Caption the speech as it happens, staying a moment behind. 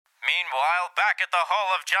Meanwhile, back at the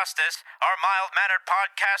Hall of Justice, our mild-mannered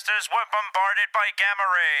podcasters were bombarded by gamma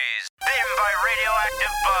rays, bitten by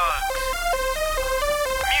radioactive bugs,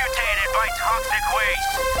 mutated by toxic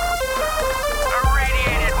waste,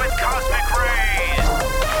 irradiated with cosmic rays,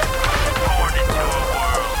 born into a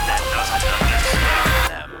world that doesn't understand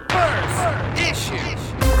them. First issue.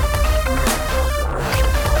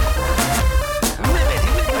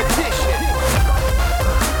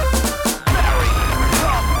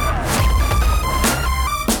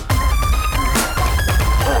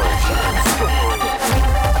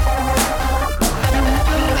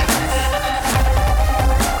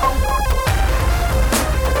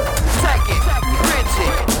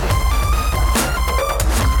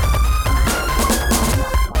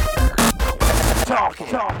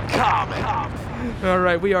 All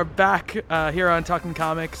right, we are back here on Talking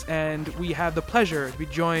Comics, and we have the pleasure to be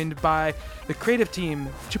joined by the creative team,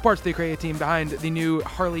 two parts of the creative team behind the new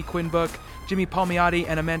Harley Quinn book, Jimmy Palmiotti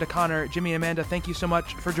and Amanda Conner. Jimmy and Amanda, thank you so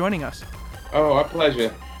much for joining us. Oh, our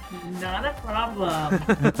pleasure. Not a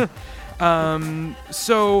problem.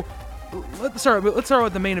 So let's start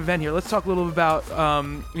with the main event here. Let's talk a little bit about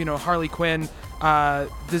Harley Quinn.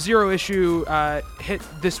 The Zero issue hit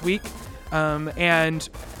this week, and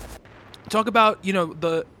talk about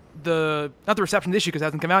the not the reception of the issue because it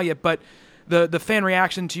hasn't come out yet, but the fan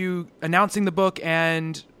reaction to you announcing the book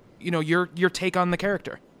and your take on the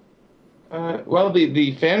character. Well,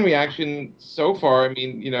 the fan reaction so far, I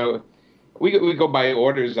mean, we go by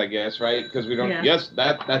orders, I guess, right? Because we don't. Yeah. Yes,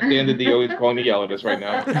 that's the end of the always calling me yell at us right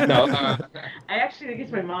now. No, I actually guess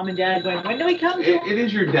my mom and dad going, when do we come? It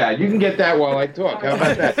is your dad. You can get that while I talk. How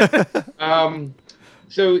about that?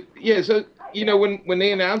 So when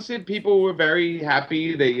they announced it, people were very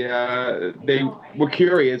happy. They were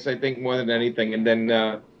curious, I think, more than anything. And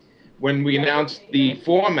then when we announced the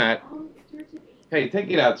format, hey, take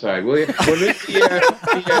it outside, will you? When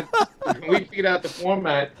we figured out the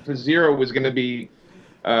format for Zero was going to be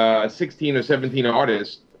 16 or 17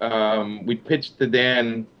 artists, we pitched to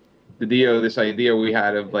Dan DiDio this idea we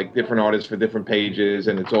had of like different artists for different pages,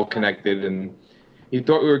 and it's all connected. And he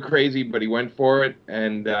thought we were crazy, but he went for it,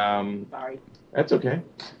 and sorry. That's okay.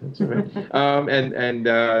 That's all right.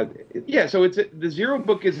 So the Zero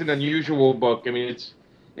book is an unusual book. I mean,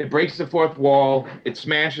 it breaks the fourth wall. It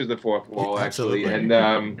smashes the fourth wall, actually. Absolutely.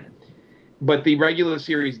 And but the regular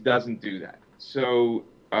series doesn't do that. So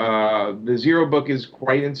the Zero book is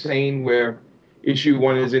quite insane, where issue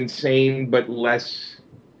 1 is insane, but less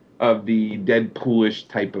of the Deadpoolish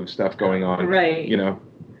type of stuff going on. Right.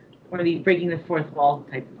 Or the breaking the fourth wall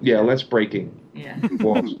type of stuff. Less breaking. Yeah.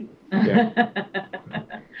 Walls. Yeah.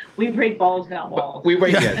 We break balls, not walls. We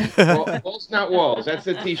break balls, not walls. That's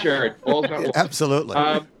the T-shirt. Balls, not walls. Absolutely.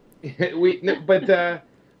 We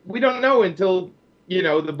don't know until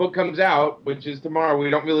the book comes out, which is tomorrow. We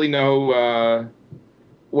don't really know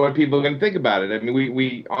what people are going to think about it. I mean,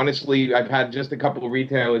 we honestly, I've had just a couple of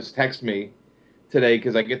retailers text me today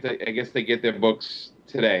because I guess they get their books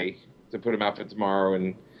today to put them out for tomorrow,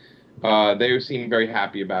 and they seem very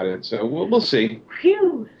happy about it. So we'll see.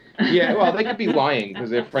 Phew. Yeah, well, they could be lying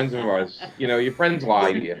because they're friends of ours. Your friends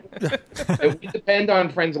lie to you. We depend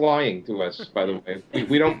on friends lying to us, by the way.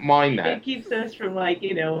 We don't mind that. It keeps us from,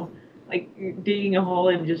 digging a hole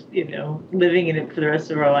and just, living in it for the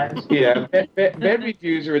rest of our lives. Yeah, bad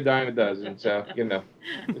reviews are a dime a dozen, so,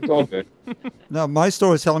 it's all good. Now, my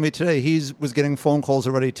store was telling me today he was getting phone calls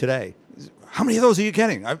already today. How many of those are you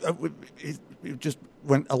getting? He just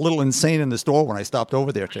went a little insane in the store when I stopped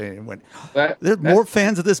over there today and went, there's more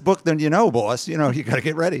fans of this book than boss. You got to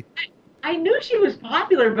get ready. I knew she was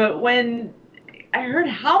popular, but when I heard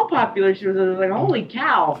how popular she was, I was like, holy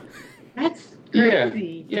cow, that's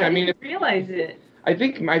crazy. Yeah, I mean, didn't realize it. I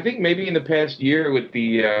think maybe in the past year with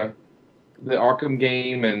the Arkham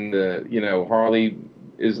game and Harley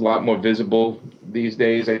is a lot more visible these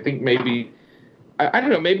days. I think maybe I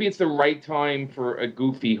don't know. Maybe it's the right time for a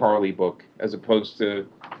goofy Harley book as opposed to,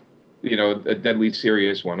 a deadly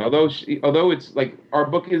serious one. Although it's like our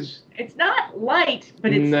book is. It's not light,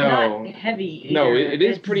 but it's not heavy either. No, it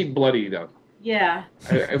is pretty bloody though. Yeah.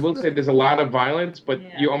 I will say there's a lot of violence, but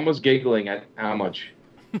you're almost giggling at how much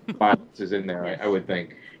violence is in there. I would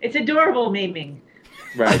think. It's adorable maiming.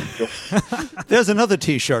 Right. There's another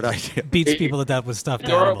T-shirt idea. Beats people to death with stuffed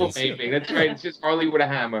adorable animals. Maiming. That's right. It's just Harley with a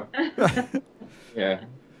hammer. Yeah.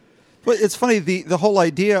 But it's funny, the whole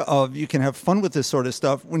idea of you can have fun with this sort of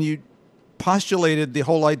stuff, when you postulated the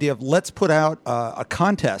whole idea of let's put out a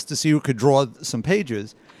contest to see who could draw some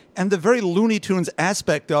pages, and the very Looney Tunes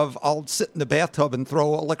aspect of I'll sit in the bathtub and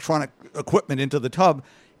throw electronic equipment into the tub,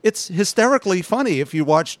 it's hysterically funny if you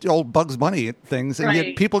watched old Bugs Bunny things, and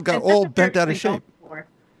yet people got all bent out of shape.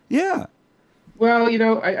 Yeah. Well,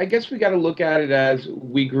 I guess we got to look at it as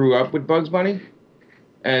we grew up with Bugs Bunny,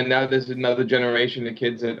 and now there's another generation of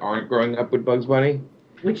kids that aren't growing up with Bugs Bunny.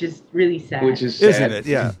 Which is really sad. Which is sad. Isn't it?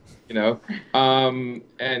 Yeah. And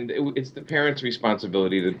it's the parents'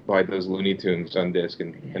 responsibility to buy those Looney Tunes on disc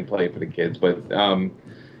and play for the kids. But, so,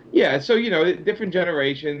 different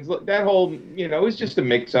generations. That whole, it's just a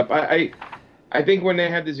mix-up. I think when they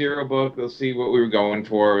have the Zero book, they'll see what we were going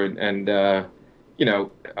for. And I'm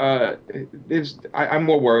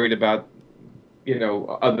more worried about,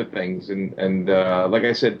 other things. And like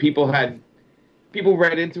I said, people read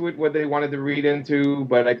into it what they wanted to read into.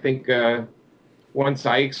 But I think once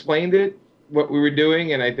I explained it, what we were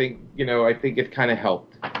doing, and I think it kind of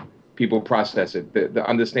helped people process it, to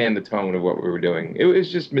understand the tone of what we were doing. It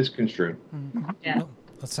was just misconstrued. Yeah. Well,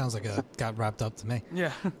 that sounds like it got wrapped up to me.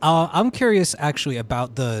 Yeah. I'm curious, actually,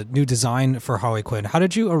 about the new design for Harley Quinn. How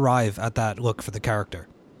did you arrive at that look for the character?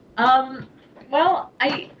 Well,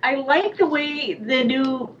 I like the way the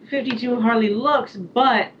new 52 Harley looks,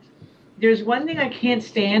 but there's one thing I can't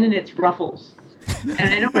stand, and it's ruffles. And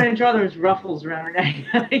I don't want to draw those ruffles around her neck.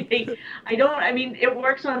 It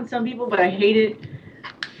works on some people, but I hate it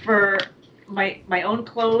for my own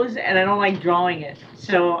clothes, and I don't like drawing it.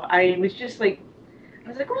 So I was like,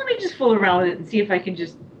 well, let me just fool around with it and see if I can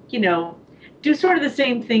just, do sort of the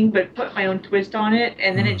same thing, but put my own twist on it.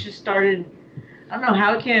 And then it just started, I don't know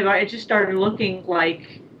how it came about, it just started looking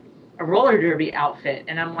like a roller derby outfit.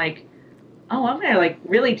 And I'm like, oh, I'm going to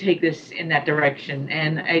really take this in that direction.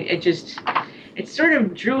 And it sort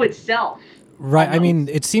of drew itself. Right. Almost. I mean,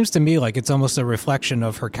 it seems to me like it's almost a reflection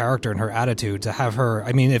of her character and her attitude to have her.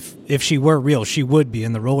 I mean, if she were real, she would be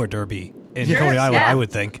in the roller derby in Coney Island, I would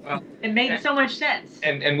think. Well, it made so much sense.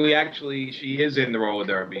 And she is in the roller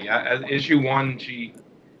derby. Issue 1, she...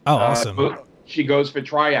 Oh, awesome. She goes for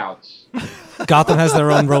tryouts. Gotham has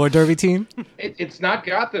their own roller derby team? It's not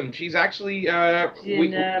Gotham. She's actually...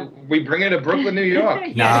 we bring her to Brooklyn, New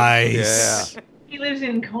York. Nice. Yeah. He lives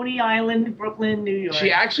in Coney Island, Brooklyn, New York.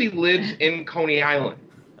 She actually lives in Coney Island.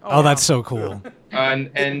 Oh, that's so cool. And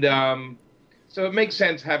so it makes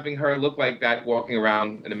sense having her look like that walking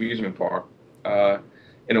around an amusement park,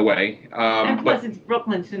 in a way. And plus it's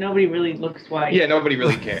Brooklyn, so nobody really looks white. Yeah, nobody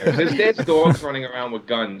really cares. There's dogs running around with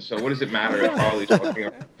guns, so what does it matter if Harley's walking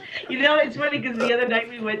around? It's funny because the other night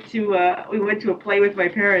we went to a play with my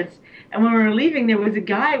parents, and when we were leaving, there was a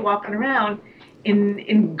guy walking around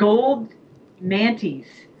in gold manties,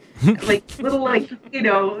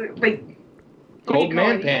 Gold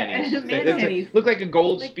man panties. Looked like a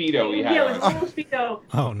gold Speedo he had. Yeah, it was a gold Speedo.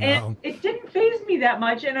 Oh, no. And it didn't faze me that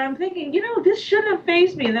much, and I'm thinking, this shouldn't have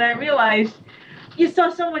fazed me. And then I realized you saw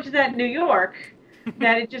so much of that in New York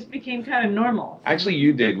that it just became kind of normal. Actually,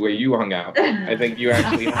 you did, where you hung out. I think you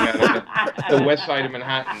actually hung out on the west side of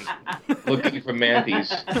Manhattan looking for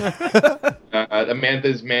manties.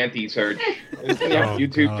 Amanda's Manty Search. It's on our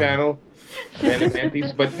YouTube channel.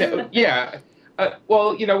 Manties. But,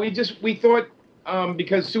 we thought...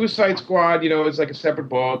 because Suicide Squad, is like a separate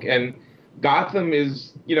book, and Gotham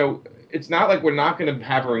is, it's not like we're not going to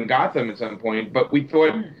have her in Gotham at some point, but we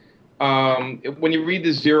thought, when you read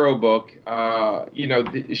the Zero book,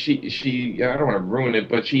 she I don't want to ruin it,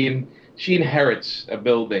 but she inherits a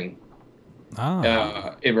building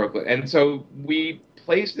in Brooklyn, and so we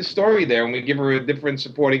place the story there, and we give her a different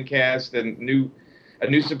supporting cast and a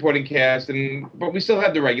new supporting cast, but we still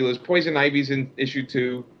have the regulars. Poison Ivy's in issue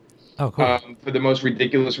 2. Oh, cool. For the most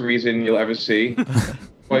ridiculous reason you'll ever see,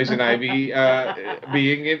 Poison Ivy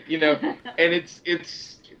being it, and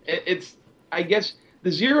it's. I guess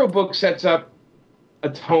the Zero book sets up a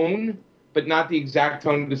tone, but not the exact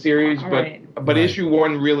tone of the series. But issue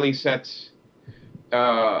 1 really sets,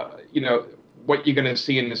 what you're going to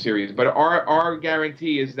see in the series. But our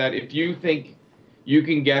guarantee is that if you think you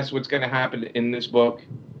can guess what's going to happen in this book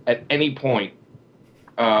at any point.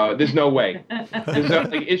 There's no way. There's no,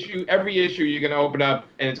 every issue you're going to open up,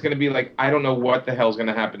 and it's going to be like, I don't know what the hell's going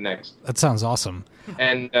to happen next. That sounds awesome.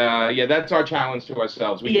 And, that's our challenge to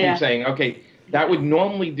ourselves. We keep saying, okay, that would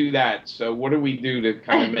normally do that, so what do we do to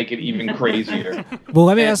kind of make it even crazier? Well,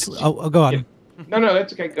 let me ask... go on. Yeah. No,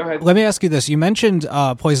 that's okay. Go ahead. Let me ask you this. You mentioned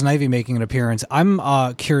Poison Ivy making an appearance.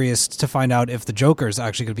 I'm curious to find out if the Joker's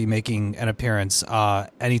actually going to be making an appearance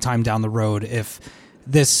anytime down the road, if...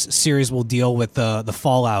 this series will deal with the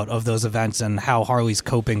fallout of those events and how Harley's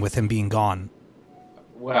coping with him being gone.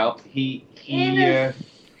 Well, he I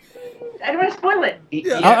don't want to spoil it.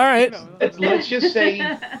 All right. Let's just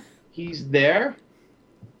say he's there,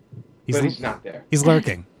 but he's not there. He's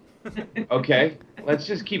lurking. Okay? Let's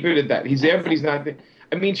just keep it at that. He's there, but he's not there.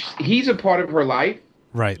 I mean, he's a part of her life.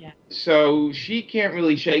 Right. Yeah. So she can't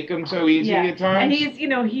really shake him so easy at times. And he's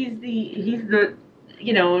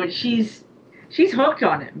the, she's hooked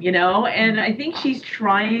on him, and I think she's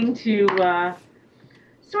trying to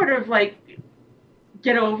sort of like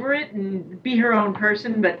get over it and be her own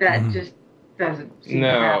person, but that just doesn't seem to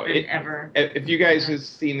happen ever. If you guys have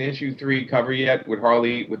seen issue 3 cover yet with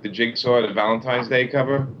Harley with the Jigsaw, the Valentine's Day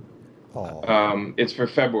cover, it's for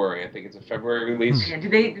February. I think it's a February release. Yeah, do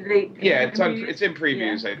they? Yeah, it's in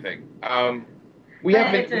previews. Yeah. I think.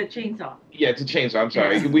 It's a chainsaw. Yeah, it's a chainsaw. I'm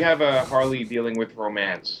sorry. We have a Harley dealing with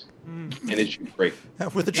romance in issue 3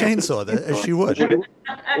 with a chainsaw, as she would.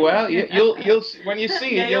 Well, you'll when you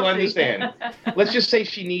see it, you'll understand. Let's just say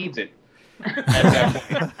she needs it at that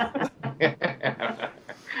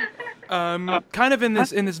point. Kind of in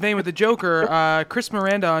this vein with the Joker, Chris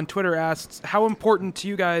Miranda on Twitter asks, how important to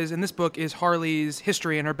you guys in this book is Harley's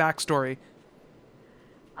history and her backstory?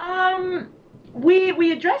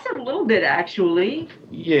 We address it a little bit, actually.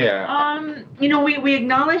 Yeah. We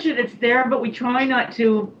acknowledge that it's there, but we try not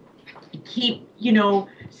to keep,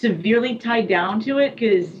 severely tied down to it,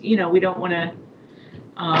 because, we don't want to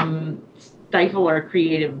stifle our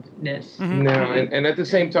creativeness. Mm-hmm. No, and at the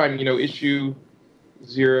same time, issue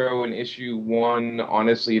 0 and issue 1,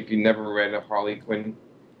 honestly, if you never read a Harley Quinn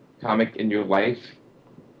comic in your life,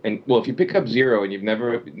 and if you pick up 0 and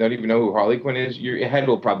don't even know who Harley Quinn is, your head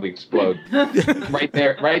will probably explode right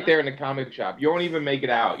there in the comic shop. You won't even make it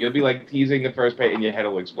out. You'll be like teasing the first page, and your head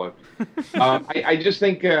will explode. I just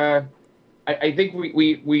think I think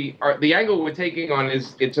we are, the angle we're taking on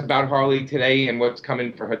is it's about Harley today and what's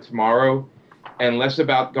coming for her tomorrow, and less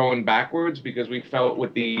about going backwards, because we felt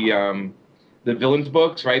with the villains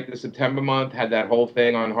books, right? The September month had that whole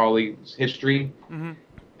thing on Harley's history. Mm-hmm.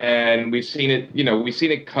 And we've seen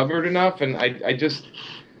it covered enough, and I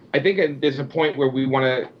think there's a point where we want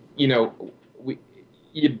to,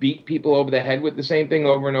 you beat people over the head with the same thing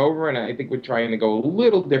over and over, and I think we're trying to go a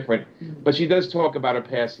little different. But she does talk about her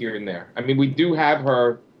past here and there. I mean, we do have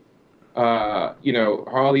her,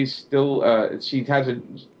 Harley's still, she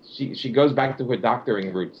goes back to her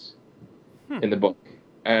doctoring roots in the book,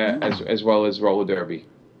 as well as roller derby.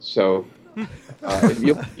 So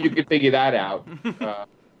you can figure that out.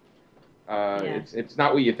 It's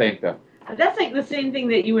not what you think, though. That's like the same thing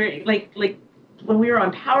that you were like when we were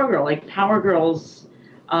on Power Girl. Like Power Girl's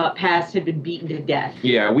past had been beaten to death.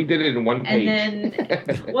 Yeah, we did it in one page. And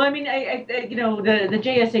then, well, I mean, the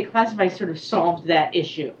JSA Classified sort of solved that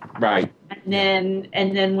issue. Right. And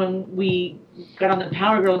then when we got on the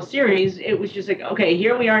Power Girl series, it was just like, okay,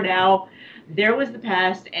 here we are now. There was the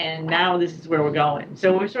past, and now this is where we're going.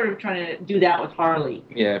 So we're sort of trying to do that with Harley.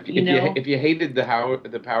 Yeah, if you hated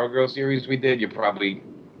the Power Girl series we did, you probably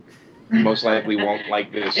most likely won't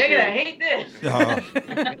like this. You're gonna hate this.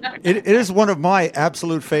 It is one of my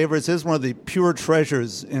absolute favorites. It is one of the pure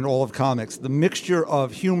treasures in all of comics. The mixture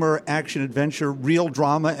of humor, action, adventure, real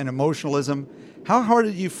drama, and emotionalism. How hard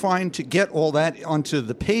did you find to get all that onto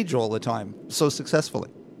the page all the time so successfully?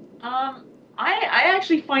 I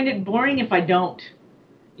actually find it boring if I don't.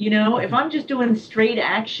 If I'm just doing straight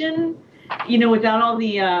action, without all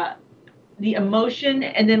the emotion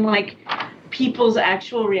and then like people's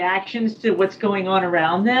actual reactions to what's going on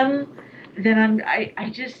around them, then I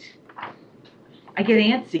get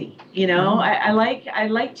antsy. I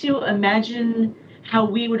like to imagine how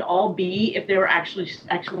we would all be if there were actual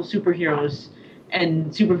superheroes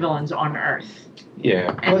and supervillains on Earth.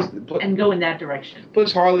 Yeah, and go in that direction.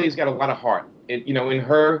 Plus, Harley's got a lot of heart. In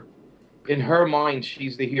her mind,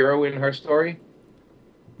 she's the hero in her story.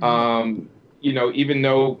 Even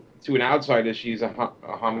though to an outsider she's a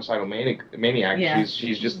homicidal maniac, yeah.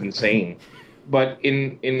 she's just insane. But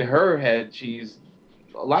in her head, she's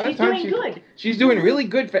doing really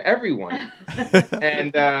good for everyone.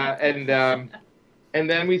 and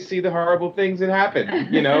then we see the horrible things that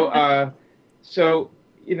happen. So.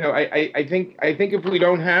 I think if we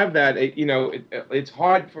don't have that, it's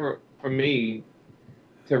hard for me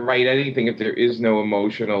to write anything if there is no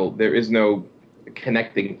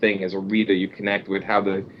connecting thing. As a reader, you connect with how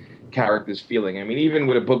the character's feeling. I mean, even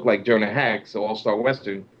with a book like Jonah Hex, All-Star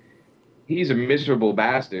Western, he's a miserable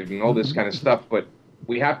bastard and all this kind of stuff, but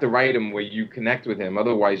we have to write him where you connect with him.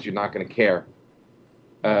 Otherwise, you're not going to care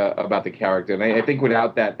about the character. And I think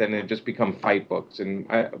without that, then it just become fight books, and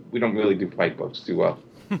we don't really do fight books too well.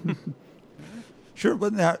 Sure,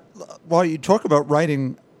 but now, while you talk about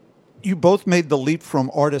writing, you both made the leap from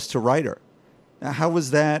artist to writer. Now, how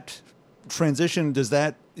was that transition? Does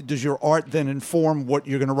your art then inform what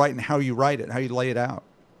you're going to write and how you write it, how you lay it out?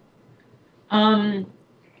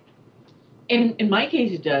 In my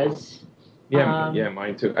case, it does. Yeah,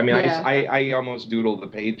 mine too. I mean, I almost doodle the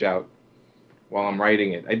page out while I'm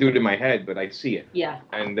writing it. I do it in my head, but I see it. Yeah.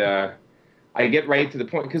 And I get right to the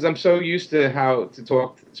point because I'm so used to how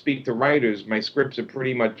to speak to writers. My scripts are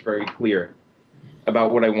pretty much very clear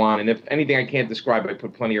about what I want, and if anything I can't describe, I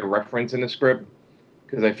put plenty of reference in the script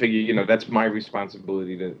because I figure, that's my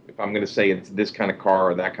responsibility to. If I'm going to say it's this kind of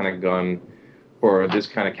car or that kind of gun or this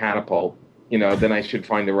kind of catapult, then I should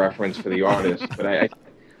find a reference for the artist.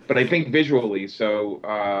 But I think visually, so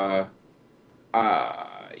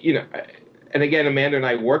and again, Amanda and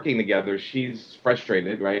I working together, she's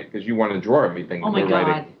frustrated, right? Because you want to draw everything. Oh my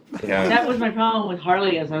God. Yeah. That was my problem with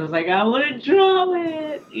Harley, is I was like, I want to draw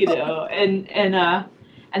it,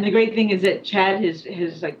 and the great thing is that Chad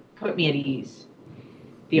has like put me at ease.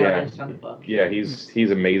 The artist on the book. Yeah,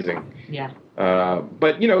 he's amazing. Yeah.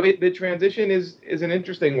 But the transition is an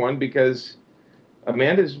interesting one because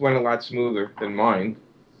Amanda's went a lot smoother than mine.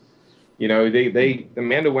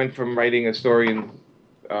 Amanda went from writing a story in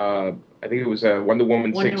I think it was Wonder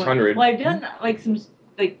Woman 600. Well, I've done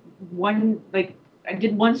I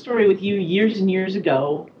did one story with you years and years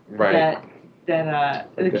ago. Right.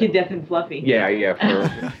 That the Kid Death and Fluffy. Yeah,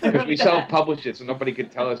 because we self-published it, so nobody could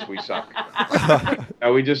tell us we suck.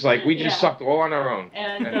 We just sucked all on our own.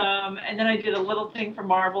 And then I did a little thing for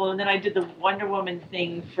Marvel, and then I did the Wonder Woman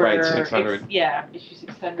thing for 600. Issue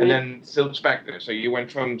 600. And then Silk Spectre. So you went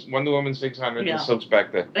from Wonder Woman 600 to Silk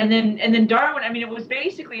Spectre. And then Darwin. I mean, it was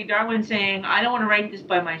basically Darwin saying, "I don't want to write this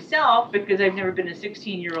by myself because I've never been a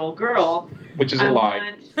 16-year-old girl." Which is a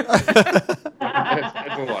lie. That's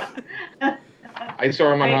a lie. I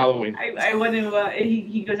saw him on Halloween. I want to.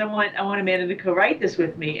 He goes, I want Amanda to co-write this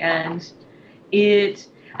with me, and it.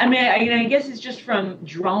 I mean, I guess it's just from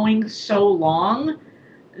drawing so long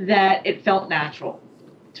that it felt natural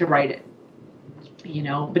to write it.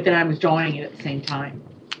 But then I was drawing it at the same time.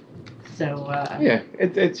 So.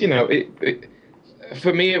 It's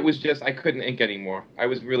for me it was just I couldn't ink anymore. I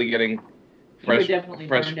was really getting fresh. You were definitely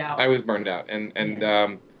burned out. I was burned out, and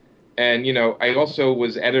I also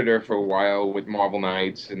was editor for a while with Marvel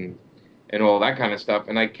Knights and all that kind of stuff.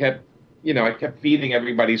 And I kept feeding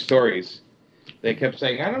everybody stories. They kept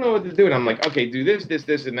saying, I don't know what to do. And I'm like, okay, do this,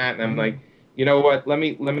 and that. And I'm like, you know what? Let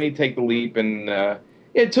me take the leap. And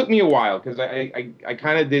it took me a while because I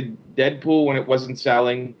kind of did Deadpool when it wasn't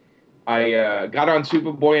selling. I got on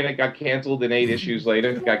Superboy and it got canceled. And 8 issues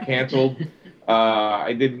later, it got canceled.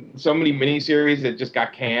 I did so many miniseries that just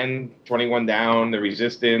got canned. 21 Down, The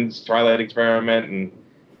Resistance, Twilight Experiment, and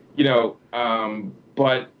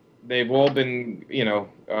but they've all been,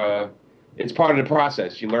 it's part of the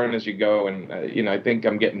process. You learn as you go, and I think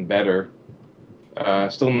I'm getting better.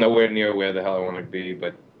 Still nowhere near where the hell I want to be,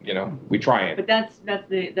 but we try it. But that's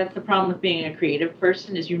the problem with being a creative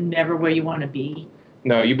person is you're never where you want to be.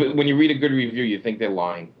 No, when you read a good review, you think they're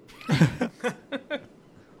lying.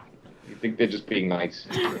 Think they're just being nice,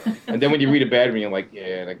 and then when you read a bad review, you're like,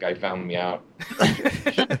 yeah, that guy found me out.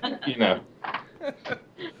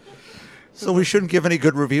 So we shouldn't give any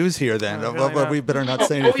good reviews here, then. We better not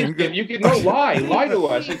say anything. You can lie to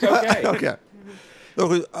us. It's okay. Okay.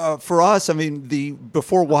 Look, for us, I mean, the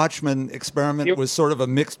Before Watchmen experiment was sort of a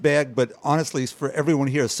mixed bag, but honestly, for everyone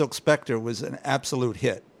here, Silk Spectre was an absolute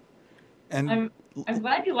hit. And I'm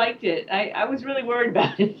glad you liked it. I was really worried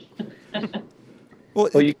about it. Well,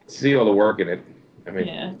 you can see all the work in it. I mean,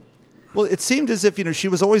 yeah. Well, it seemed as if she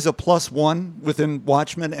was always a +1 within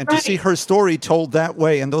Watchmen, and to see her story told that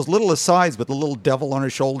way, and those little asides with the little devil on her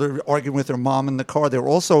shoulder arguing with her mom in the car, they were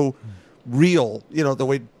also real. The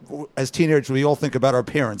way as teenagers we all think about our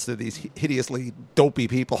parents, they're these hideously dopey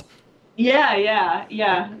people. Yeah,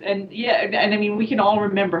 and I mean we can all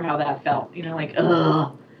remember how that felt. Like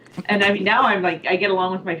ugh. And I mean now I'm like I get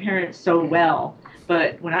along with my parents so well.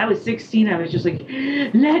 But when I was 16, I was just like,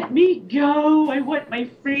 let me go. I want my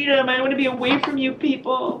freedom. I want to be away from you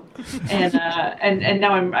people. And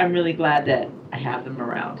now I'm really glad that I have them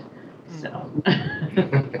around. So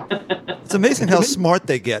it's amazing how smart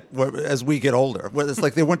they get as we get older. It's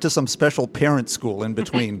like they went to some special parent school in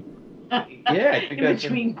between. Yeah, I think in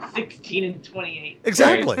between 16 and 28.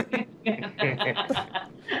 Exactly.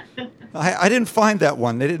 I didn't find that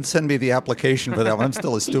one. They didn't send me the application for that one. I'm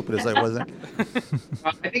still as stupid as I wasn't.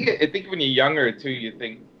 I think when you're younger too, you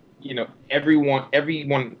think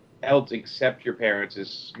everyone else except your parents is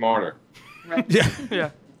smarter. Right. Yeah.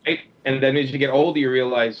 Right? And then as you get older, you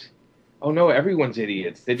realize, oh no, everyone's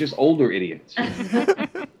idiots. They're just older idiots.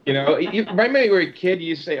 Right when you were a kid,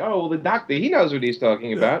 you say, oh, well, the doctor, he knows what he's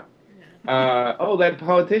talking about. That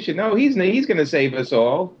politician, no, he's going to save us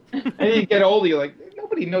all. And you get older, you're like,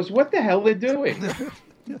 nobody knows what the hell they're doing.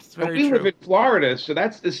 It's very we true. live in Florida, so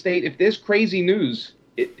that's the state. If there's crazy news,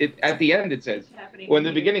 it at the end it says, well, in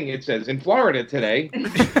the beginning it says, in Florida today.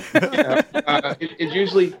 It's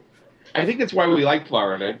usually, I think that's why we like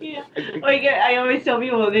Florida. Yeah. I always tell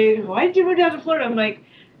people, why did you move down to Florida? I'm like,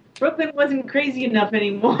 Brooklyn wasn't crazy enough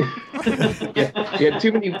anymore. Yeah,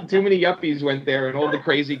 too many yuppies went there, and all the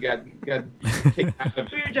crazy got kicked out of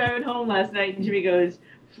it. We were driving home last night, and Jimmy goes,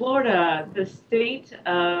 Florida, the state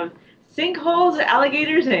of sinkholes,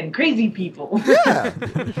 alligators, and crazy people. Yeah.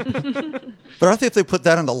 But I think if they put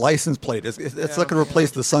that on the license plate, it's not going to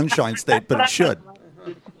replace the Sunshine State, but it should.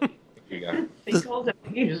 Sinkholes,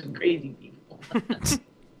 alligators, and crazy people.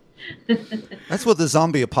 That's what the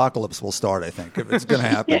zombie apocalypse will start, I think, if it's going to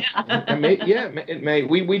happen. It may.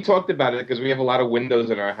 We talked about it because we have a lot of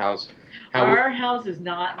windows in our house. Our house is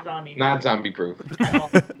not zombie-proof. Not zombie-proof.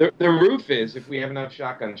 The roof is, if we have enough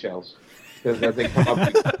shotgun shells. Because as they come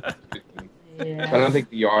up, Yeah. I don't think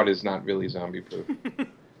the yard is not really zombie-proof.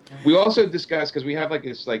 We also discussed, because we have like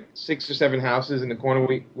 6 or 7 houses in the corner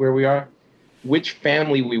where we are, which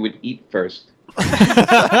family we would eat first. If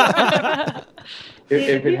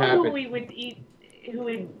it happened. Who we would eat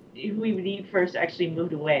first actually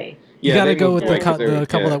moved away. You got to go with the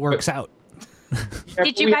couple that works out.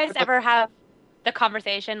 Did you guys ever have the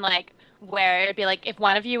conversation like where it'd be like if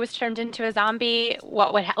one of you was turned into a zombie,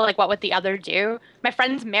 what would the other do? My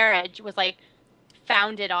friend's marriage was like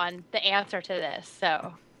founded on the answer to this.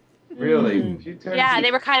 So really,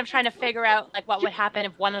 they were kind of trying to figure out like what would happen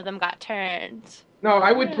if one of them got turned. No,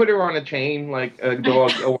 I would put her on a chain like a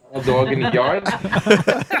wild dog in the yard.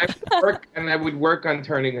 I would work on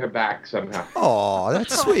turning her back somehow. Oh,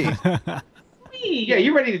 that's sweet. Yeah,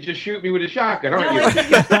 you're ready to just shoot me with a shotgun, aren't you?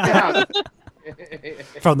 Get out.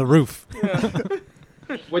 From the roof.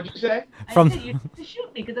 What'd you say? I said you'd have to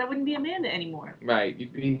shoot me because I wouldn't be Amanda anymore. Right,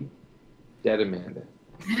 you'd be dead Amanda.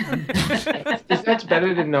 That's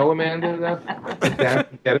better than no Amanda, though?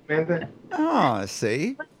 Dead Amanda? Oh,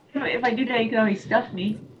 see? If I do that, you can always stuff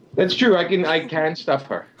me. That's true. I can stuff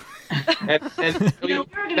her. And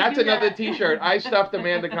that's another T-shirt. I stuffed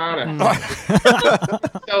Amanda Conner.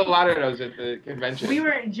 Sell a lot of those at the convention.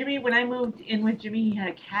 Jimmy, when I moved in with Jimmy, he had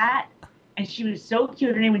a cat, and she was so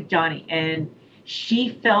cute. Her name was Johnny, and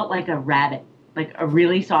she felt like a rabbit, like a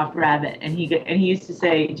really soft rabbit. And Jimmy used to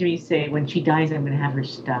say, when she dies, I'm going to have her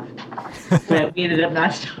stuffed. But we ended up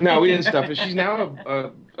not stuffing. No, we didn't stuff her. She's now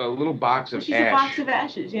a little box of ash. She's a box of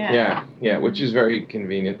ashes, yeah. Yeah, which is very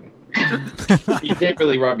convenient. You can't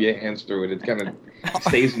really rub your hands through it. It kind of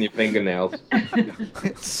stays in your fingernails.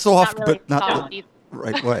 It's soft, Not really but not soft the either.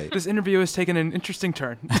 right way. This interview has taken an interesting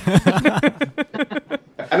turn. I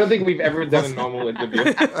don't think we've ever done a normal interview.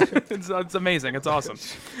 It's amazing. It's awesome.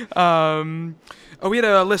 We had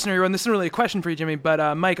a listener here, and this isn't really a question for you, Jimmy,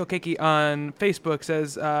 but Mike Okeke on Facebook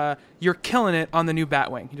says, you're killing it on the new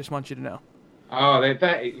Batwing. He just wants you to know. Oh,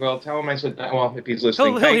 well, tell him I said that. Well, if he's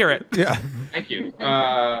listening, He'll hear it. Yeah. Thank you.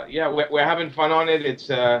 We're having fun on it.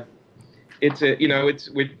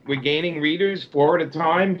 We're gaining readers 4 at a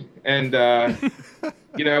time, and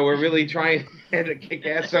we're really trying to kick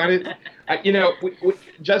ass on it.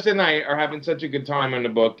 Justin and I are having such a good time on the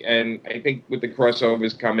book, and I think with the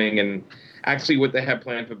crossovers coming, and actually what they have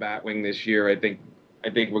planned for Batwing this year, I think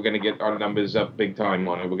we're going to get our numbers up big time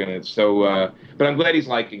on it. But I'm glad he's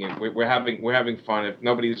liking it. We're having fun. If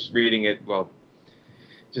nobody's reading it, well,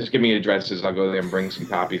 just give me addresses. I'll go there and bring some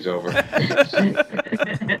copies over.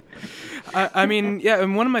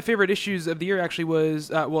 And one of my favorite issues of the year actually was,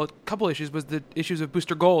 a couple issues, was the issues of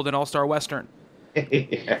Booster Gold and All-Star Western.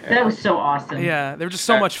 Yeah. That was so awesome. Yeah, they were just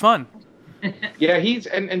so much fun. Yeah,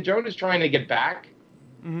 and Jonah's trying to get back.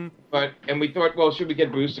 Mm-hmm. And we thought, well, should we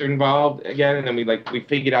get Booster involved again? And then we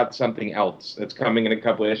figured out something else that's coming in a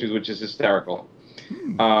couple of issues, which is hysterical.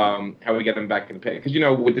 How we get him back in the pay, because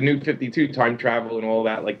with the new 52 time travel and all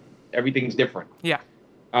that, like everything's different. Yeah.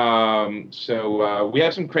 So we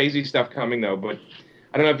have some crazy stuff coming though. But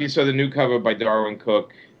I don't know if you saw the new cover by Darwin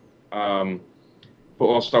Cook for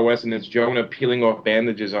All-Star West, and it's Jonah peeling off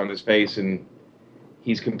bandages on his face, and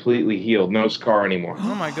he's completely healed, no scar anymore.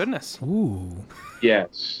 Oh my goodness. Ooh.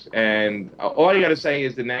 Yes, and all I got to say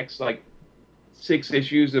is the next 6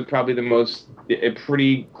 issues are probably the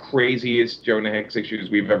pretty craziest Jonah Hex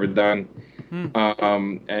issues we've ever done.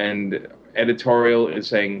 And editorial is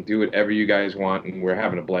saying do whatever you guys want, and we're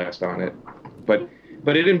having a blast on it. But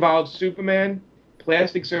it involves Superman,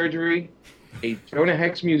 plastic surgery, a Jonah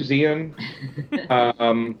Hex museum.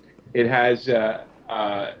 It has time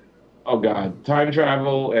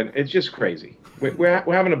travel, and it's just crazy. We're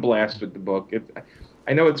having a blast with the book.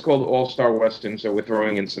 I know it's called All-Star Western, so we're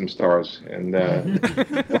throwing in some stars. And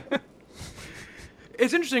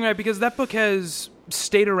It's interesting, right? Because that book has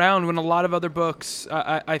stayed around when a lot of other books,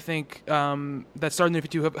 I think, that started in the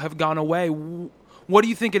 52 have gone away. What do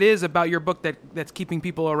you think it is about your book that's keeping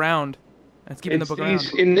people around? That's keeping the book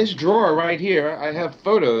around. In this drawer right here, I have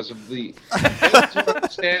photos of the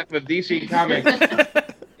staff of DC Comics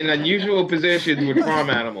in unusual positions with farm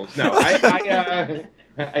animals. No, I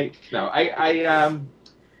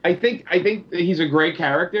think he's a great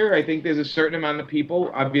character. I think there's a certain amount of people,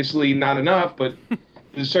 obviously not enough, but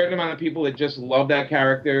there's a certain amount of people that just love that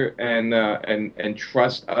character and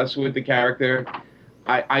trust us with the character.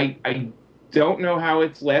 I don't know how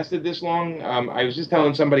it's lasted this long. I was just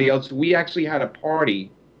telling somebody else, we actually had a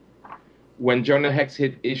party when Jonah Hex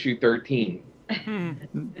hit issue 13.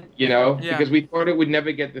 You know, because we thought it would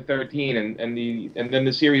never get to 13, and then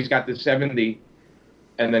the series got to 70,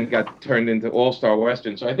 and then got turned into All-Star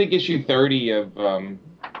Western. So I think issue 30 of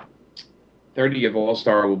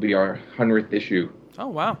All-Star will be our 100th issue. Oh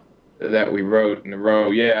wow! That we wrote in a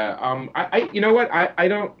row. Yeah. I you know what?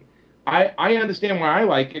 I understand why I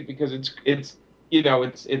like it, because it's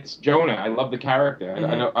Jonah. I love the character. Mm-hmm.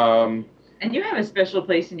 I know. And you have a special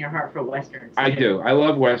place in your heart for Westerns. I do. I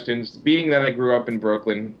love Westerns. Being that I grew up in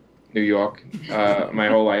Brooklyn, New York, my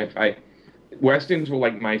whole life, Westerns were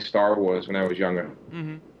like my Star Wars when I was younger.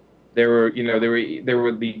 Mm-hmm. There were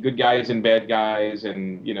the good guys and bad guys,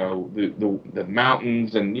 and the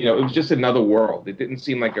mountains, and it was just another world. It didn't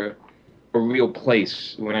seem like a real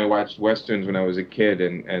place when I watched Westerns when I was a kid,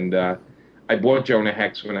 and I bought Jonah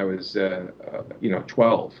Hex when I was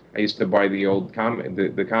 12. I used to buy the old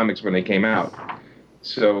the comics when they came out.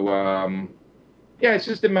 So yeah, it's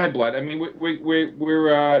just in my blood. I mean,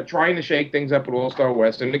 we're trying to shake things up with All-Star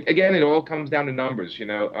Western. Again, it all comes down to numbers.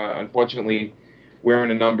 Unfortunately, we're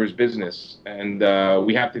in a numbers business, and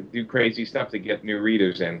we have to do crazy stuff to get new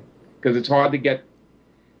readers in, because it's hard to get.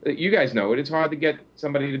 You guys know it. It's hard to get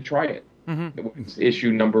somebody to try it. Mm-hmm. It's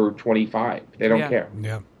issue number 25. They don't care.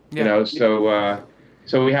 Yeah.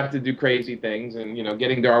 So we have to do crazy things, and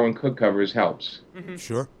getting Darwin Cook covers helps. Mm-hmm.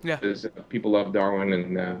 Sure. Yeah. Because people love Darwin,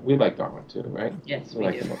 and we like Darwin too, right? Yes, we we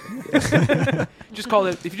like do. him.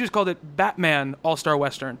 If you just called it Batman All-Star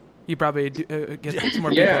Western, you probably get some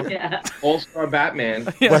more people. Yeah. All-Star Batman.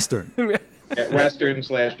 Western. Western /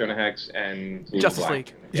 Jonah Hex and Justice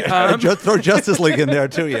Black. League. Throw Justice League in there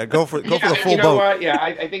too. Yeah, go for the full you know boat. what? Yeah,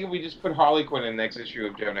 I think if we just put Harley Quinn in the next issue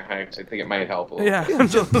of Jonah Hex, I think it might help a little. Yeah.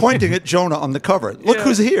 Just pointing at Jonah on the cover. Look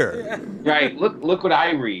who's here. Right. Look what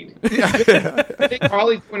I read. I think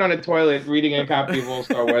Harley Quinn on a toilet reading a copy of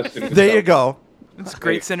All-Star Western. There you go. It's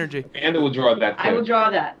great synergy. Amanda will draw that too. I will draw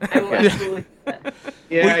that. I will absolutely.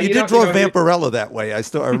 Yeah, Well, you did draw Vampirella that way. I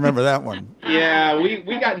remember that one. Yeah,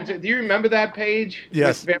 we got into. Do you remember that page?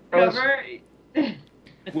 Yes. With Vampirellas?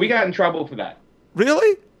 We got in trouble for that.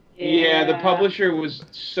 Really? Yeah, the publisher was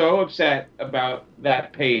so upset about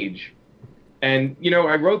that page. And,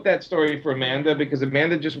 I wrote that story for Amanda because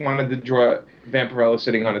Amanda just wanted to draw Vampirella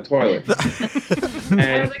sitting on a toilet.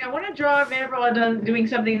 I was like, I want to draw Vampirella doing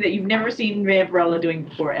something that you've never seen Vampirella doing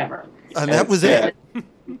before, ever. And that was it.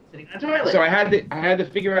 Sitting on a toilet. So I had to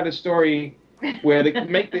figure out a story where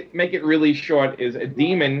make it really short is a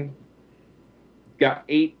demon got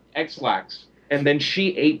 8 X-Lax, and then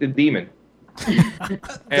she ate the demon.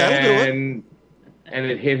 And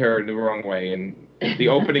it hit her the wrong way, and the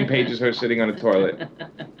opening page is her sitting on a toilet.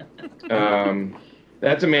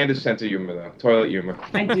 That's Amanda's sense of humor, though. Toilet humor.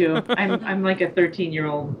 I do. I'm like a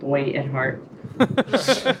 13-year-old boy at heart.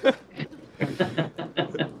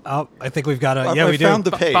 I think we've got a. We found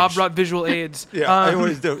the page. Bob brought visual aids. Yeah, I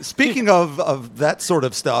always do. Speaking of that sort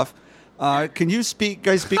of stuff, can you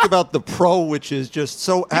guys speak about the Pro, which is just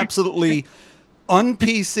so absolutely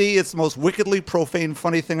un-PC? It's the most wickedly profane,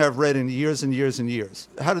 funny thing I've read in years and years and years.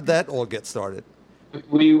 How did that all get started?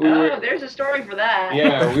 There's a story for that.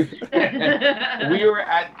 Yeah, we were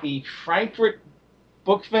at the Frankfurt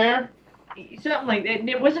Book Fair. Something like that.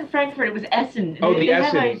 It wasn't Frankfurt, it was Essen. Oh, They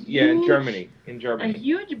have Essen. In Germany. A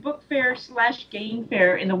huge book fair / game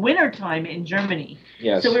fair in the wintertime in Germany.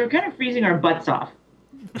 Yes. So we were kind of freezing our butts off.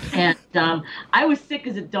 And I was sick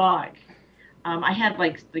as a dog. I had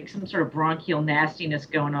like some sort of bronchial nastiness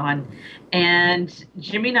going on. And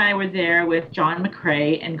Jimmy and I were there with John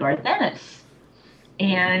McCrae and Garth Ennis.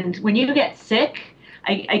 And when you get sick,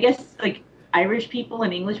 I guess like Irish people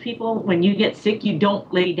and English people, when you get sick, you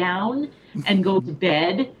don't lay down and go to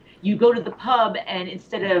bed. You go to the pub, and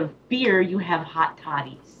instead of beer, you have hot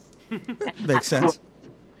toddies. Makes sense.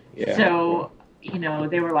 Yeah. So,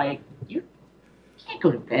 they were like, you can't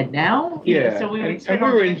go to bed now. Yeah. So we and we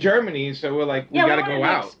were in Germany, so we're like, we got to go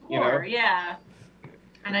out. Explore, Yeah.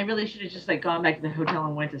 And I really should have just gone back to the hotel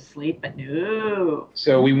and went to sleep, but no.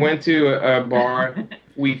 So we went to a bar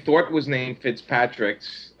we thought was named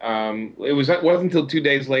Fitzpatrick's. It wasn't until 2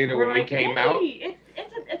 days later when we came out.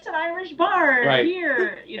 It's an Irish bar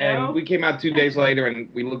here, And we came out 2 days later and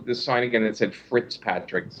we looked at the sign again and it said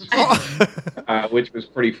Fitzpatrick's, which was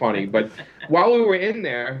pretty funny. But while we were in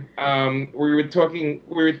there, we were talking.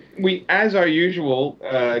 We as our usual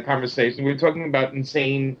conversation, we were talking about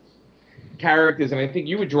insane characters, and I think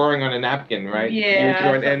you were drawing on a napkin, right?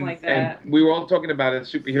 Yeah, something like that. And we were all talking about a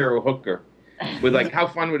superhero hooker, with how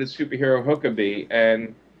fun would a superhero hooker be?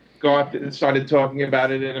 And Garth started talking about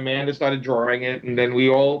it, and Amanda started drawing it, and then we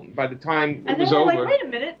all, by the time it was over, wait a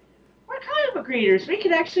minute, we're comic book readers. We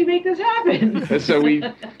could actually make this happen. so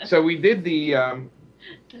we did the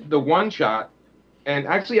one shot, and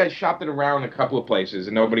actually I shopped it around a couple of places,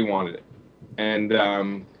 and nobody wanted it,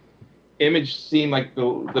 and Image seemed like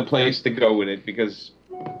the place to go with it because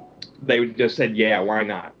they just said, yeah, why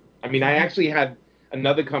not? I mean, I actually had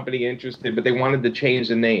another company interested, but they wanted to change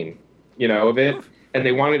the name, of it, and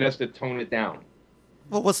they wanted us to tone it down.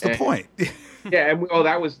 Well, what's the point? Yeah, and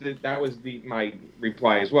that was my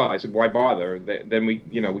reply as well. I said, why bother? Then we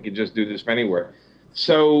could just do this anywhere.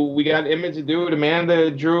 So we got Image to do it.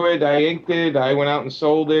 Amanda drew it. I inked it. I went out and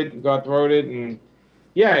sold it. Garth wrote it, and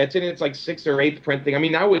yeah, it's in its 6th or 8th printing. I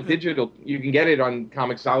mean, now with digital, you can get it on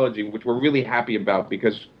Comixology, which we're really happy about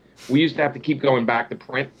because we used to have to keep going back to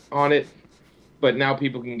print on it, but now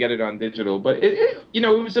people can get it on digital. But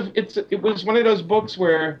it was one of those books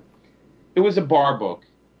where it was a bar book,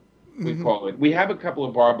 we call it. We have a couple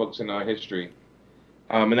of bar books in our history,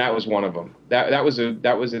 and that was one of them.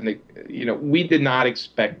 We did not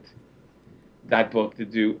expect that book to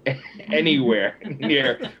do anywhere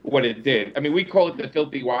near what it did. I mean, we call it the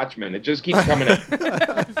Filthy Watchman. It just keeps coming out.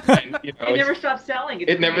 And, it never stops selling.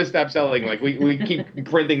 It never stops selling. We keep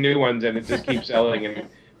printing new ones, and it just keeps selling. And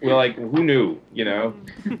we're like, who knew?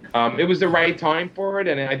 It was the right time for it,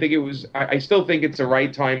 and I think it was. I still think it's the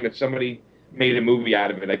right time. If somebody made a movie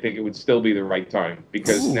out of it, I think it would still be the right time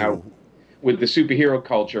because now, with the superhero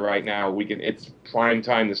culture right now, it's prime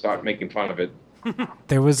time to start making fun of it.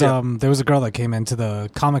 There was a girl that came into the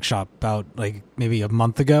comic shop about maybe a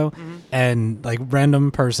month ago, and random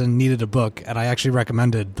person needed a book, and I actually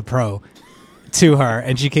recommended the Pro to her,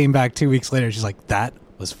 and she came back 2 weeks later. She's like, "That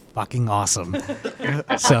was fucking awesome."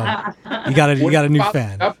 So you got a new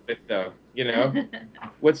fan. Up with, though,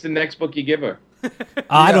 what's the next book you give her?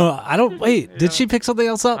 I don't. Wait, did she pick something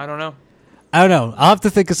else up? I don't know. I'll have to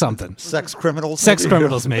think of something. Sex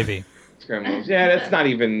criminals. Maybe. Criminals. Yeah, that's not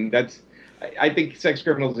even. I think Sex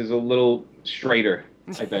Criminals is a little straighter,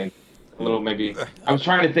 I think. A little maybe. I was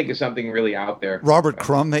trying to think of something really out there. Robert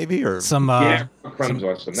Crumb, maybe? Or some Crumb's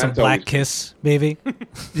awesome. Some Black Kiss, maybe?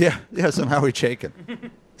 yeah, some Howie Chaykin.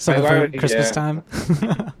 Something for Christmas time?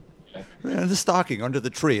 Yeah, the stocking under the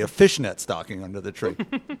tree. A fishnet stocking under the tree.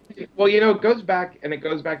 Well, it goes back to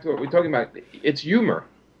what we're talking about. It's humor,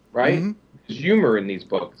 right? Mm-hmm. There's humor in these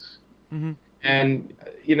books. Mm-hmm. And,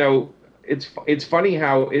 it's funny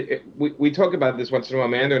how we talk about this once in a while,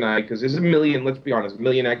 Amanda and I, because there's let's be honest, a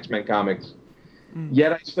million X-Men comics.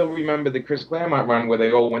 Yet I still remember the Chris Claremont run where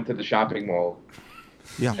they all went to the shopping mall.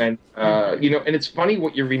 Yeah. And, and it's funny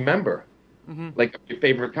what you remember, your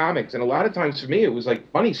favorite comics. And a lot of times for me, it was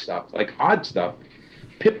funny stuff, odd stuff.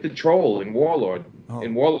 Pip the Troll and Warlord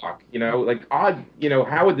and Warlock, odd,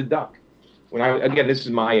 Howard the Duck. Again, this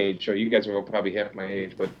is my age, so you guys are all probably half my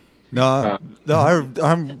age, but. No,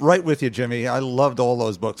 I'm right with you, Jimmy. I loved all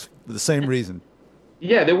those books for the same reason.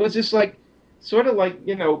 Yeah, there was this humor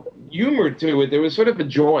to it. There was sort of a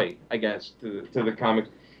joy, I guess, to the comics.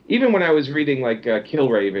 Even when I was reading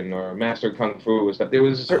Killraven or Master Kung Fu or stuff, there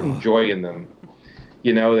was a certain joy in them.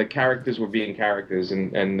 The characters were being characters,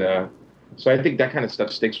 and so I think that kind of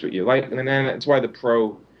stuff sticks with you. And then that's why the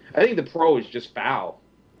Pro. I think the Pro is just foul.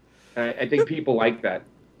 I think people like that.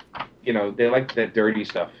 They like that dirty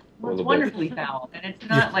stuff. Well, it's wonderfully foul, and it's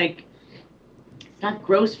not it's not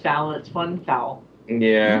gross foul. It's fun foul.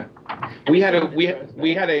 Yeah, we had a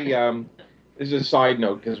this is a side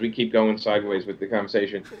note because we keep going sideways with the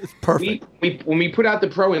conversation. It's perfect. When we put out the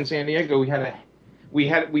Pro in San Diego,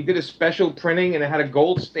 we did a special printing and it had a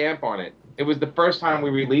gold stamp on it. It was the first time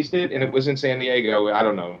we released it, and it was in San Diego. I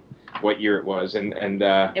don't know what year it was, and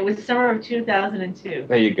it was summer of 2002.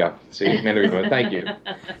 There you go. See, Amanda, thank you.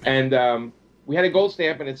 And we had a gold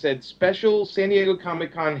stamp, and it said "Special San Diego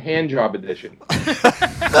Comic Con Hand Job Edition."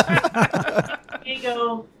 There you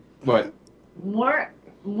go. What?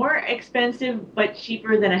 More expensive, but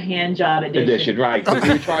cheaper than a hand job edition. Right? We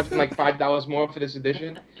were charging $5 more for this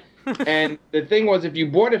edition, and the thing was, if you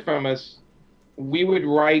bought it from us, we would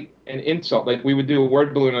write an insult, like we would do a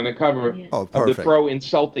word balloon on the cover of the Throw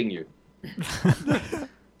insulting you.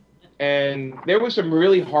 And there were some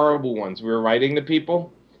really horrible ones we were writing to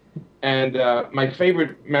people. And my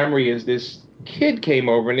favorite memory is this kid came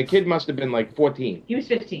over, and the kid must have been like 14. He was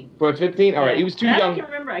 15. For 15? All right, he was too young. I can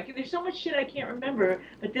remember. There's so much shit I can't remember,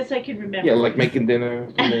 but this I can remember. Yeah, like making dinner.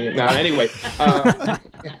 No, anyway.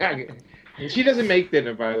 She doesn't make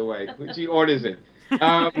dinner, by the way. She orders it.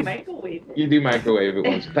 Microwave it. You do microwave it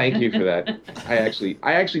once. Thank you for that. I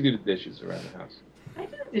actually do the dishes around the house. I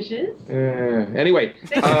do the dishes. Anyway.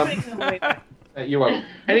 You're welcome.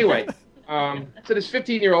 Anyway. So this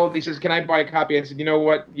 15-year-old, he says, "Can I buy a copy?" I said, "You know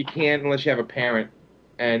what? You can't unless you have a parent."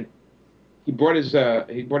 And he brought his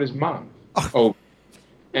mom over.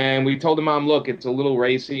 And we told the mom, "Look, it's a little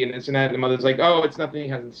racy and this and that." And the mother's like, "Oh, it's nothing he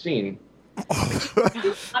hasn't seen."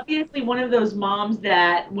 Obviously, one of those moms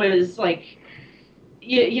that was like,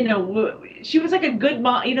 you know, she was like a good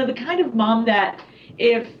mom. You know, the kind of mom that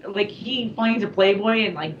if like he finds a Playboy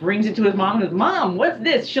and like brings it to his mom and goes, "Mom, what's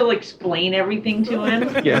this?" She'll explain everything to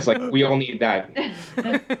him. Yes, like we all need that.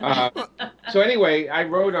 So anyway, I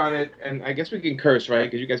wrote on it, and I guess we can curse, right?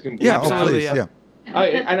 Because you guys can. Yeah, absolutely. Yeah.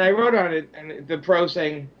 And I wrote on it, and the pro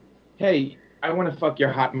saying, "Hey, I want to fuck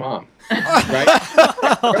your hot mom," right?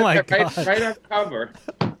 Oh my God. Right on cover,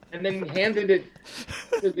 and then handed it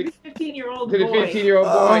to the 15-year-old boy.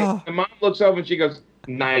 Oh. The mom looks over and she goes,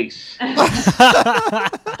 "Nice."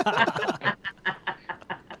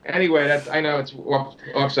 Anyway, I know it's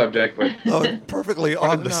off subject, but perfectly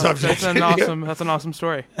on the subject. That's an awesome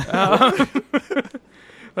story.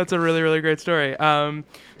 That's a really, really great story.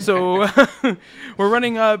 So we're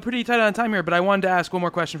running pretty tight on time here, but I wanted to ask one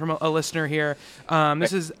more question from a listener here.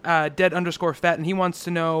 This is dead_fet, and he wants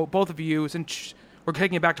to know, both of you, since we're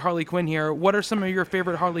taking it back to Harley Quinn here, what are some of your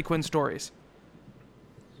favorite Harley Quinn stories?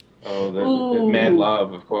 Oh, the Mad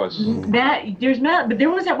Love, of course. There's Mad, but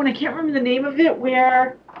there was that one, I can't remember the name of it,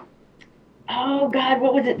 where, oh God,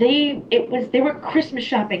 what was it? They were Christmas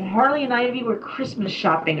shopping. Harley and Ivy were Christmas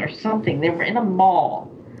shopping or something. They were in a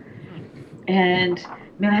mall. And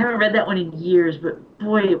man, I haven't read that one in years, but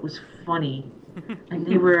boy, it was funny. And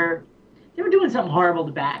they were doing something horrible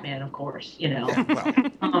to Batman, of course, you know.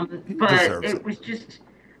 But it was just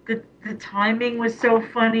the timing was so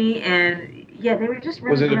funny, and yeah, they were just.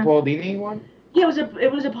 Was it a Paul Dini one? Yeah,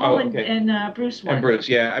 it was a Paul and Bruce one. And Bruce,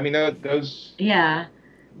 yeah. I mean, those. Yeah.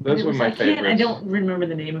 Those were my favorites. I don't remember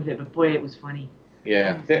the name of it, but boy, it was funny.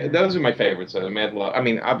 Yeah, those are my favorites. Mad Love. I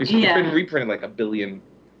mean, obviously, it's been reprinted like 1 billion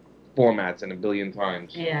formats and 1 billion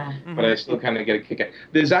times. Yeah. But I still kind of get a kick out.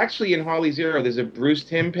 There's actually in Harley Zero, there's a Bruce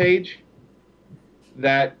Timm page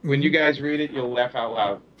that when you guys read it, you'll laugh out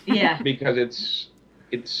loud. Yeah. Because it's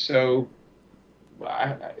so.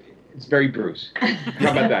 It's very Bruce.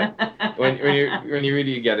 How about that? When you read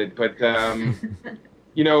it, you get it. But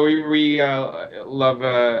you know, we love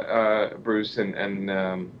Bruce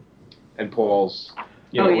and Paul's.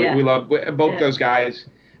 You know, we love both those guys.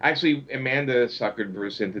 Actually, Amanda suckered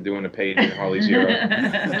Bruce into doing a page in Harley Zero.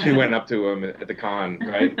 She went up to him at the con,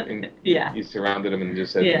 right? And he surrounded him and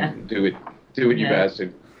just said, "Do it, you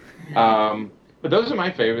bastard." But those are my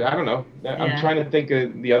favorite. I don't know. I'm trying to think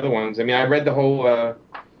of the other ones. I mean, I read the whole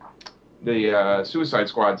the Suicide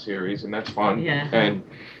Squad series, and that's fun. Yeah. And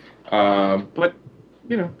but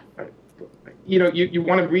you know, you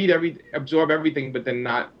want to absorb everything, but then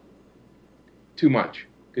not too much,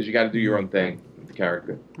 because you got to do your own thing with the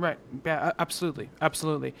character. Right. Yeah. Absolutely.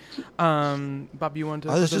 Bob, you want to?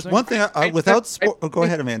 There's just one thing. Go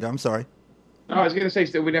ahead, Amanda. I'm sorry. No, I was going to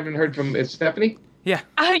say we haven't heard from Stephanie. Yeah.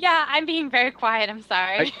 Oh yeah, I'm being very quiet. I'm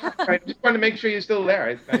sorry. I just wanted to make sure you're still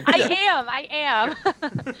there. I am.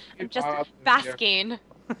 I'm just basking.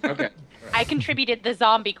 Okay. Right. I contributed the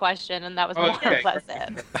zombie question, and that was more or less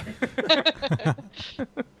it.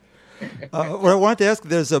 What I wanted to ask,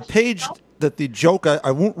 there's a page that the joke,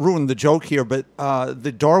 I won't ruin the joke here, but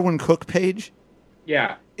the Darwin Cook page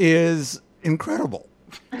is incredible.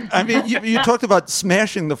 I mean, you talked about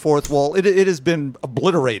smashing the fourth wall. It has been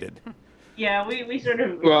obliterated. Yeah, we sort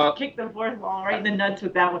of kicked the fourth wall right in the nuts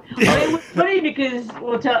with that one. It was funny because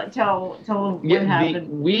we'll tell what happened.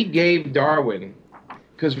 We gave Darwin,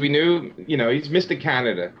 because we knew, he's Mr.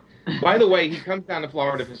 Canada. By the way, he comes down to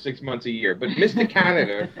Florida for 6 months a year. But Mr.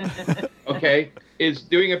 Canada, is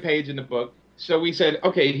doing a page in the book. So we said,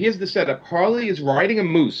 okay, here's the setup. Harley is riding a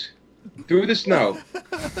moose through the snow.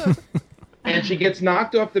 And she gets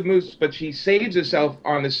knocked off the moose, but she saves herself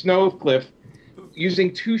on the snow cliff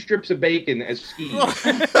using 2 strips of bacon as skis.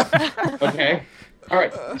 Okay? All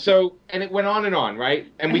right. So, and it went on and on, right?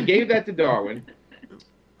 And we gave that to Darwin.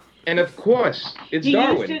 And of course, it's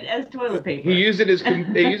Darwin. He used it as toilet paper. He used it as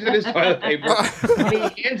toilet paper. And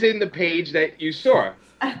he hands in the page that you saw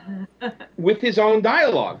with his own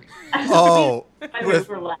dialogue. Oh. And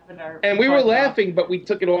we were laughing, but we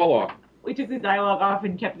took it all off. We took the dialogue off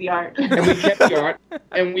and kept the art. And we kept the art,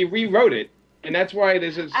 and we rewrote it. And that's why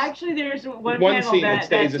there's actually there's one scene that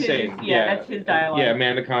stays the same. Yeah, that's his dialogue. Yeah,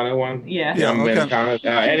 Amanda Conner one. Yeah. Amanda Conner.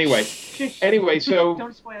 Anyway, so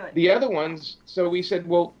don't spoil it. The other ones. So we said,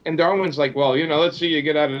 well, and Darwin's like, well, let's see you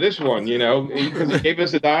get out of this one, because he gave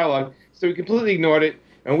us the dialogue. So we completely ignored it,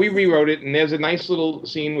 and we rewrote it. And there's a nice little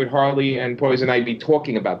scene with Harley and Poison Ivy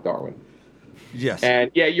talking about Darwin. Yes.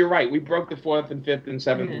 And yeah, you're right. We broke the 4th and 5th and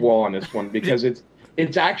 7th wall on this one because it's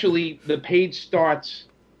actually the page starts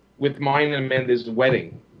with mine and Amanda's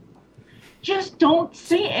wedding. Just don't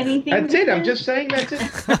say anything. That's it. I'm just saying that's it.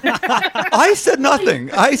 I said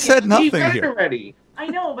nothing. I said nothing here. Already. I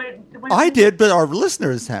know, but I did, but our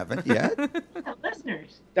listeners haven't yet.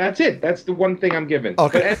 Listeners. That's it. That's the one thing I'm giving.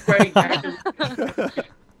 Okay. But anyway,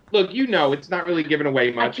 look, it's not really giving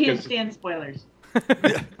away much. I can't stand spoilers.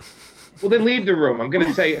 Well, then leave the room. I'm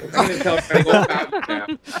going to tell everybody all about you now.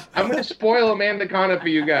 I'm going to spoil Amanda Conner for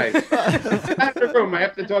you guys. Get out of the room. I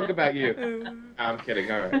have to talk about you. No, I'm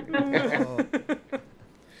kidding. All right.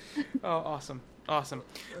 Awesome.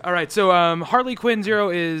 All right, so Harley Quinn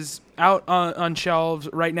 0 is out on shelves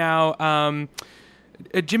right now.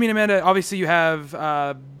 Jimmy and Amanda, obviously you have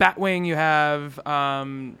Batwing, you have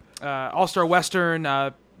All-Star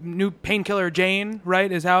Western, new Painkiller Jane,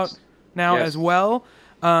 right, is out now as well.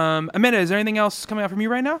 Amanda, is there anything else coming out from you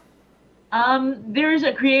right now? There's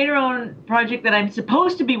a creator-owned project that I'm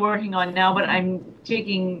supposed to be working on now, but I'm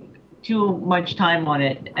taking too much time on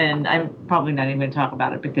it, and I'm probably not even going to talk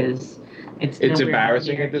about it because it's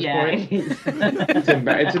embarrassing at this point. It is.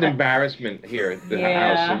 It's an embarrassment here at the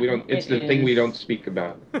house. So it's the thing we don't speak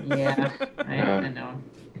about. Yeah, I know.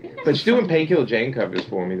 But she's doing Painkiller Jane covers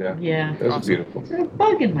for me, though. Yeah. Those are beautiful. There's a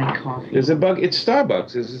bug in my coffee. There's a bug. It's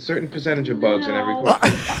Starbucks. There's a certain percentage of bugs in every coffee.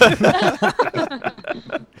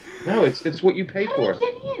 No, it's what you pay for. How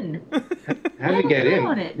did he get in? How did he get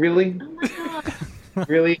in? Really? Oh, my God.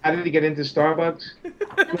 Really? How did he get into Starbucks?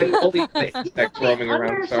 Like all these insects roaming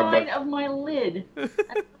around underside Starbucks. of my lid. I don't know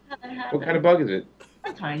how that happened. What kind of bug is it?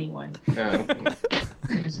 A tiny one.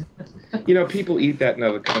 People eat that in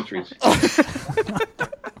other countries.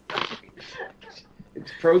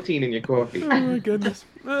 It's protein in your coffee. Oh my goodness.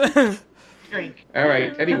 Drink. All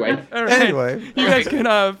right. Anyway. You guys can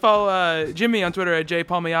follow Jimmy on Twitter at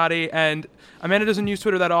jpalmiotti, and Amanda doesn't use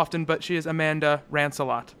Twitter that often, but she is Amanda Rants a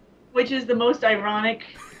Lot. Which is the most ironic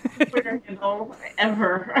Twitter handle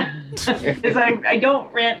ever. Because I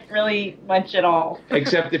don't rant really much at all.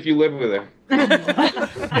 Except if you live with her.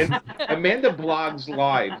 And Amanda blogs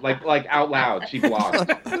live, like out loud. She blogs.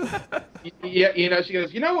 Yeah, she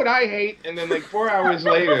goes, what I hate? And then 4 hours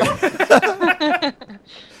later.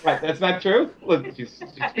 Right, that's not true? Look, she's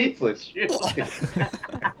speechless.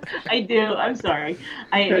 I do. I'm sorry.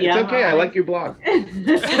 It's okay. I like your blog.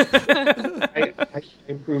 I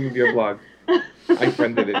approve of your blog. I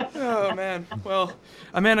friended it. Oh, man. Well,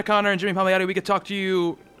 Amanda Conner and Jimmy Palmiotti, we could talk to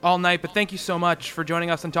you all night, but thank you so much for joining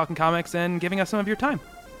us on Talking Comics and giving us some of your time.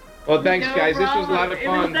 Well, thanks, No guys. problem. This was a lot of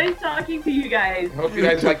fun. It was nice talking to you guys. Hope you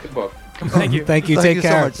guys like the book. Thank you. Thank you. Thank Take you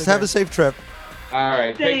care. so much. Have a safe trip. All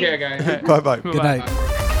right. Take care, guys. Bye-bye. Good night.